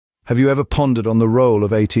Have you ever pondered on the role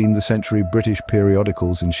of 18th-century British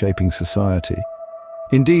periodicals in shaping society?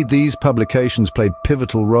 Indeed, these publications played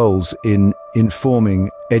pivotal roles in informing,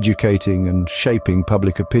 educating, and shaping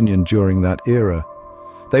public opinion during that era.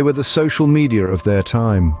 They were the social media of their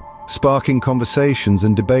time, sparking conversations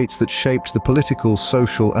and debates that shaped the political,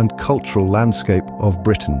 social, and cultural landscape of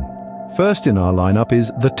Britain. First in our lineup is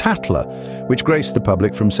The Tatler, which graced the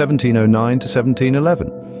public from 1709 to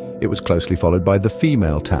 1711. It was closely followed by The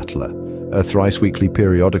Female Tatler, a thrice weekly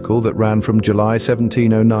periodical that ran from July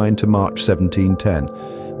 1709 to March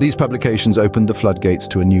 1710. These publications opened the floodgates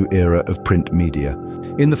to a new era of print media.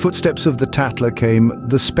 In the footsteps of The Tatler came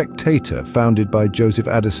The Spectator, founded by Joseph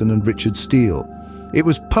Addison and Richard Steele. It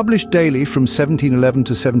was published daily from 1711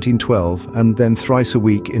 to 1712, and then thrice a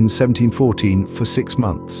week in 1714 for 6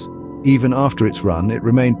 months. Even after its run, it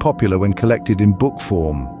remained popular when collected in book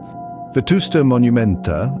form. Vetusta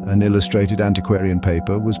Monumenta, an illustrated antiquarian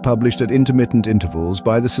paper, was published at intermittent intervals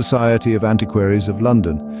by the Society of Antiquaries of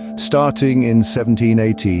London, starting in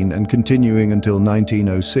 1718 and continuing until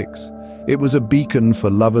 1906. It was a beacon for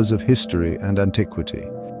lovers of history and antiquity.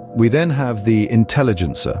 We then have The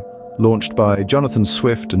Intelligencer, launched by Jonathan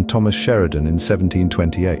Swift and Thomas Sheridan in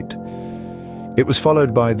 1728. It was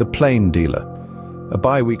followed by The Plain Dealer, a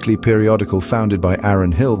bi-weekly periodical founded by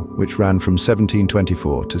Aaron Hill, which ran from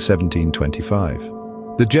 1724 to 1725.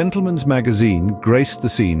 The Gentleman's Magazine graced the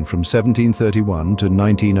scene from 1731 to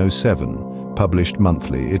 1907, published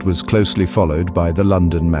monthly. It was closely followed by The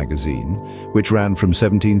London Magazine, which ran from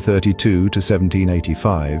 1732 to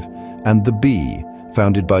 1785, and The Bee,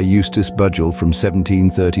 founded by Eustace Budgell from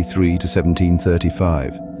 1733 to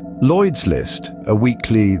 1735. Lloyd's List, a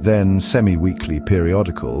weekly, then semi-weekly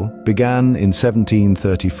periodical, began in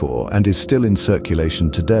 1734 and is still in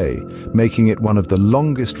circulation today, making it one of the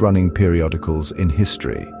longest-running periodicals in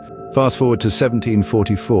history. Fast forward to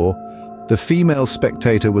 1744, the Female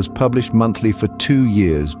Spectator was published monthly for 2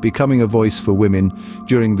 years, becoming a voice for women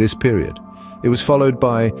during this period. It was followed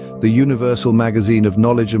by the Universal Magazine of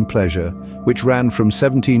Knowledge and Pleasure, which ran from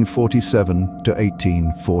 1747 to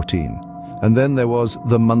 1814. And then there was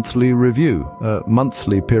The Monthly Review, a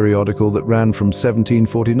monthly periodical that ran from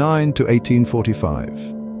 1749 to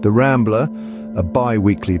 1845. The Rambler, a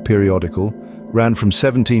bi-weekly periodical, ran from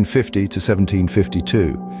 1750 to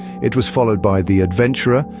 1752. It was followed by The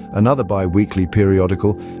Adventurer, another bi-weekly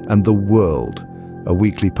periodical, and The World, a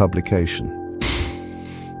weekly publication.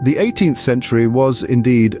 The 18th century was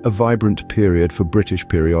indeed a vibrant period for British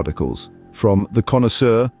periodicals. From The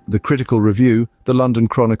Connoisseur, The Critical Review, The London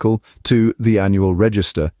Chronicle, to The Annual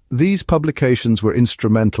Register, these publications were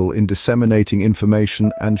instrumental in disseminating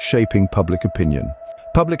information and shaping public opinion.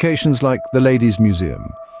 Publications like The Ladies' Museum,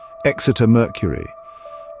 Exeter Mercury,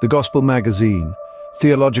 The Gospel Magazine,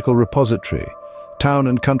 Theological Repository, Town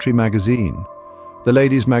and Country Magazine, The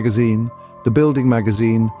Ladies' Magazine, The Building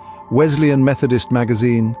Magazine, Wesleyan Methodist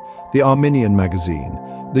Magazine, The Arminian Magazine,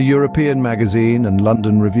 The European Magazine and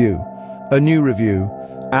London Review, A New Review,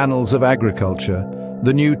 Annals of Agriculture,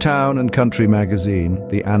 The New Town and Country Magazine,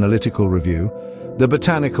 The Analytical Review, The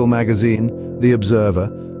Botanical Magazine, The Observer,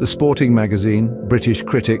 The Sporting Magazine, British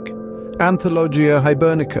Critic, Anthologia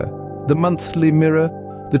Hibernica, The Monthly Mirror,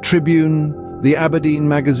 The Tribune, The Aberdeen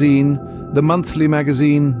Magazine, The Monthly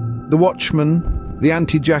Magazine, The Watchman, The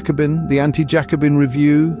Anti-Jacobin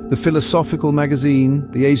Review, The Philosophical Magazine,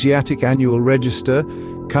 The Asiatic Annual Register,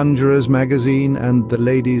 Conjurer's Magazine, and The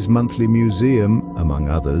Ladies' Monthly Museum, among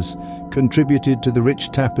others, contributed to the rich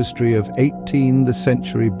tapestry of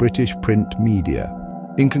 18th-century British print media.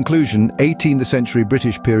 In conclusion, 18th-century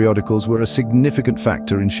British periodicals were a significant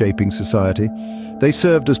factor in shaping society. They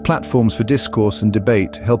served as platforms for discourse and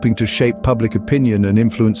debate, helping to shape public opinion and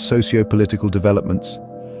influence socio-political developments.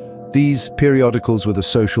 These periodicals were the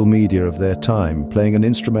social media of their time, playing an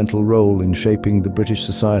instrumental role in shaping the British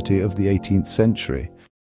society of the 18th century.